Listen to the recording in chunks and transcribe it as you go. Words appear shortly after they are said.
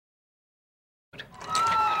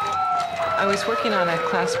I was working on a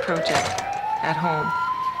class project at home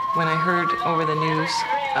when I heard over the news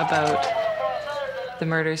about the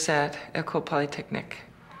murders at École Polytechnique.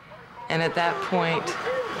 And at that point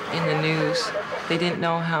in the news, they didn't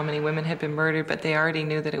know how many women had been murdered, but they already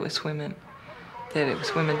knew that it was women, that it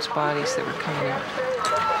was women's bodies that were coming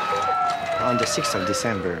out. On the 6th of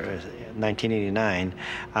December, 1989,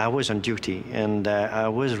 I was on duty, and I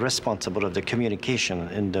was responsible of the communication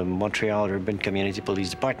in the Montreal Urban Community Police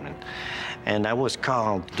Department. And I was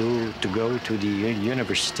called to go to the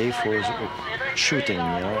university for shooting, you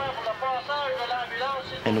know.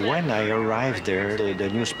 And when I arrived there, the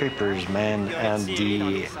newspapers man and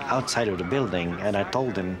the outside of the building, and I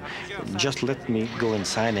told them, just let me go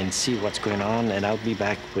inside and see what's going on, and I'll be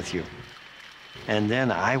back with you. And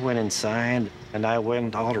then I went inside, and I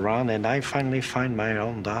went all around, and I finally find my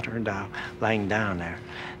own daughter lying down there,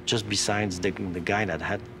 just besides the guy that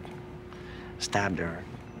had stabbed her.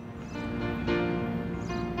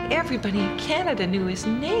 Everybody in Canada knew his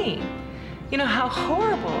name. You know, how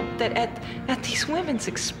horrible that at these women's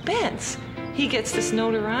expense, he gets this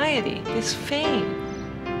notoriety, this fame.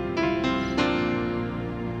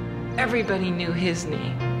 Everybody knew his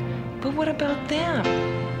name. But what about them?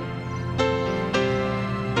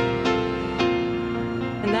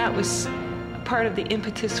 And that was part of the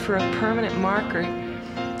impetus for a permanent marker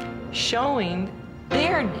showing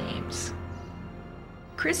their names.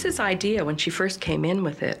 Chris's idea when she first came in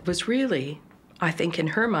with it was really, I think in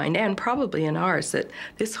her mind, and probably in ours, that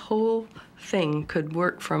this whole thing could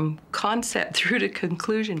work from concept through to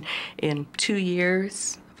conclusion in 2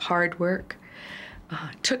 years of hard work.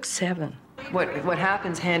 It took 7. What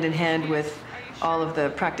happens hand in hand with all of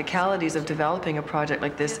the practicalities of developing a project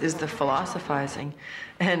like this is the philosophizing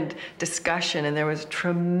and discussion, and there was a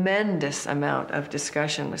tremendous amount of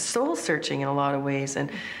discussion, soul-searching in a lot of ways,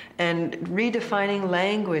 and redefining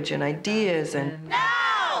language and ideas. And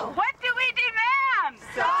now, what do we demand?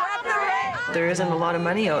 Stop the rape! There isn't a lot of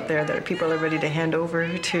money out there that people are ready to hand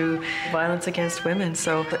over to violence against women,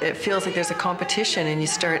 so it feels like there's a competition, and you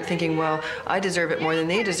start thinking, well, I deserve it more than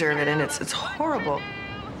they deserve it, and it's horrible.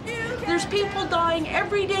 There's people dying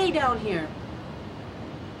every day down here.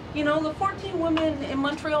 You know, the 14 women in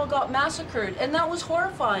Montreal got massacred, and that was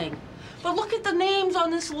horrifying. But look at the names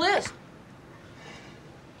on this list.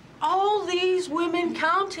 All these women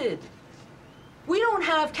counted. We don't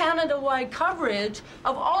have Canada-wide coverage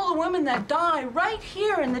of all the women that die right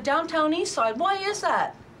here in the downtown east side. Why is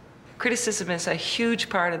that? Criticism is a huge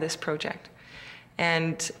part of this project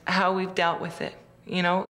and how we've dealt with it, you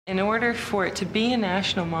know. In order for it to be a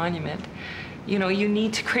national monument, you know, you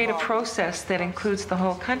need to create a process that includes the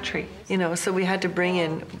whole country. You know, so we had to bring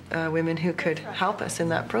in women who could help us in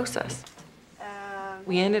that process.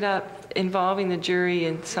 We ended up involving the jury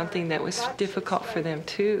in something that was difficult for them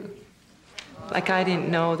too. Like, I didn't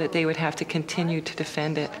know that they would have to continue to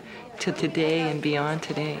defend it till today and beyond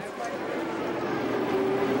today.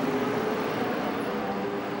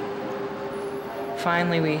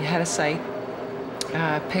 Finally, we had a site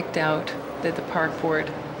picked out that the park board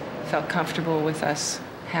felt comfortable with us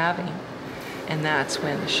having, and that's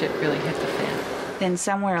when the shit really hit the fan. Then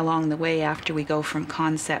somewhere along the way, after we go from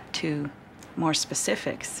concept to more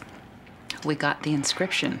specifics, we got the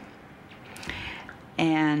inscription,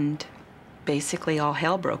 and basically all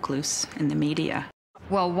hell broke loose in the media.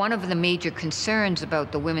 Well, one of the major concerns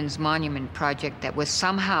about the Women's Monument Project that was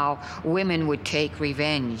somehow women would take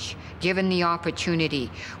revenge. Given the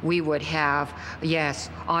opportunity, we would have, yes,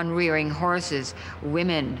 on rearing horses,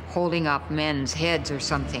 women holding up men's heads or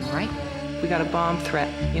something, right? We got a bomb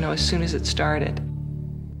threat, you know, as soon as it started.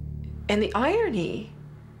 And the irony,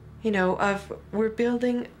 you know, of we're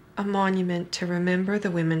building a monument to remember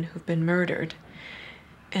the women who've been murdered,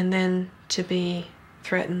 and then to be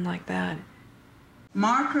threatened like that.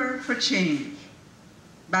 Marker for Change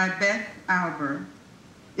by Beth Albert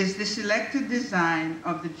is the selected design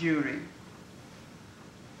of the jury.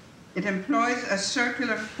 It employs a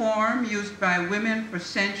circular form used by women for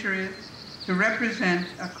centuries to represent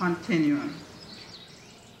a continuum.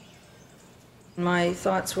 My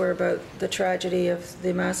thoughts were about the tragedy of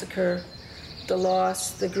the massacre, the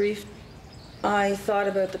loss, the grief. I thought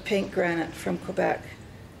about the pink granite from Quebec.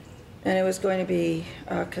 And it was going to be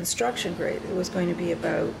construction grade. It was going to be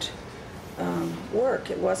about work.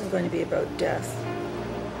 It wasn't going to be about death.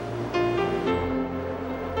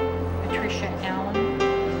 Patricia Allen,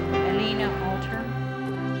 Elena Alter,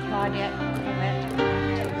 Claudette Colette,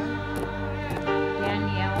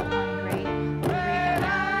 Danielle Andre,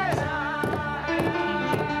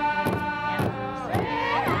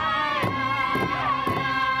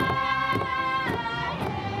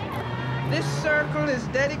 Rita This circle is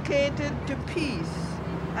dedicated to peace,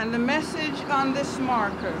 and the message on this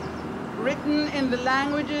marker, written in the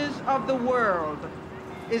languages of the world,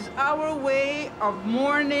 is our way of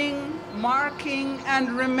mourning, marking,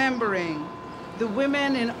 and remembering the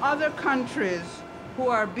women in other countries who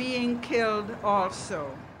are being killed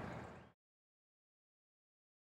also.